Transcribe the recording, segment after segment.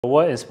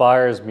What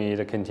inspires me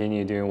to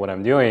continue doing what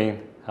I'm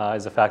doing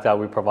is the fact that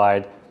we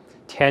provide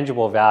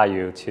tangible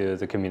value to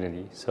the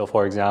community. So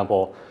for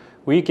example,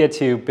 we get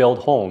to build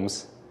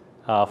homes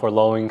for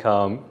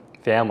low-income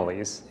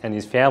families, and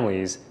these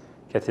families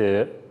get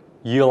to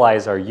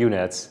utilize our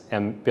units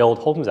and build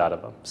homes out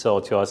of them. So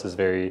to us, it's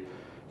very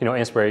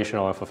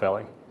inspirational and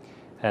fulfilling.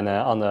 And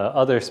on the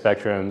other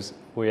spectrums,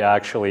 we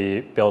actually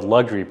build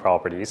luxury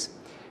properties,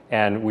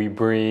 and we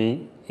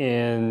bring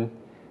in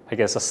I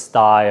guess a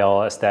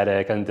style,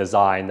 aesthetic, and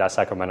design that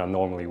Sacramento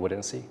normally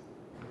wouldn't see.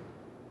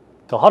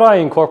 So how do I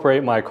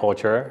incorporate my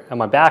culture and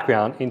my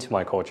background into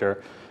my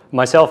culture?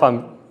 Myself,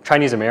 I'm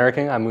Chinese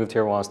American. I moved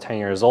here when I was 10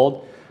 years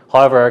old.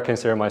 However, I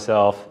consider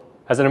myself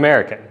as an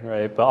American,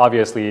 right? But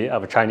obviously I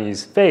have a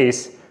Chinese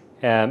face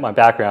and my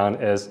background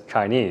is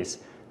Chinese.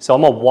 So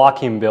I'm a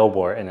walking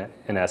billboard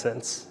in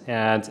essence.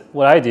 And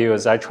what I do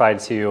is I try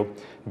to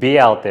be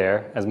out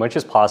there as much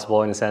as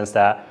possible in the sense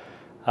that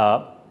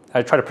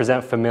I try to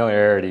present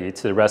familiarity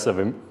to the rest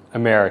of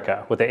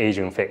America with the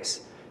Asian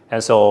face.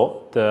 And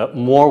so the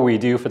more we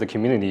do for the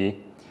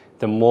community,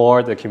 the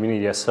more the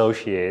community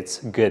associates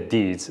good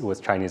deeds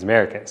with Chinese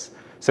Americans.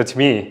 So to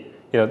me,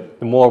 the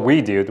more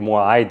we do, the more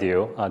I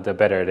do, the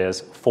better it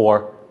is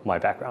for my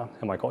background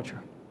and my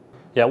culture.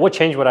 Yeah, what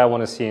change would I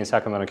want to see in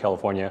Sacramento,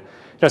 California?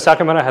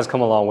 Sacramento has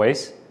come a long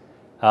ways.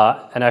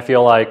 And I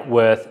feel like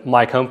with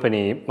my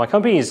company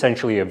is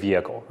essentially a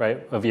vehicle,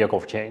 right? A vehicle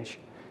for change.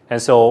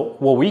 And so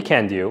what we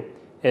can do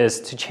is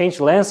to change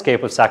the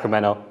landscape of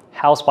Sacramento,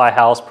 house by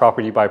house,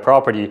 property by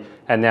property,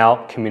 and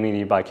now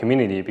community by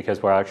community,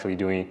 because we're actually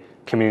doing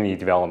community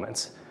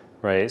developments,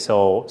 right?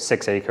 So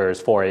 6 acres,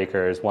 4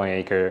 acres, 1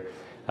 acre.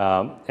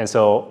 And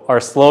so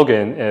our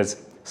slogan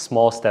is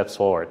small steps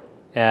forward.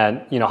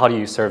 And how do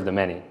you serve the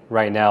many?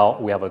 Right now,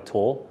 we have a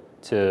tool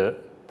to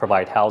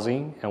provide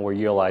housing, and we're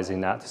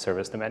utilizing that to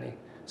service the many.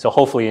 So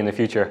hopefully in the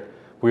future,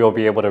 we will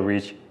be able to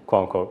reach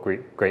quote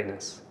unquote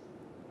greatness.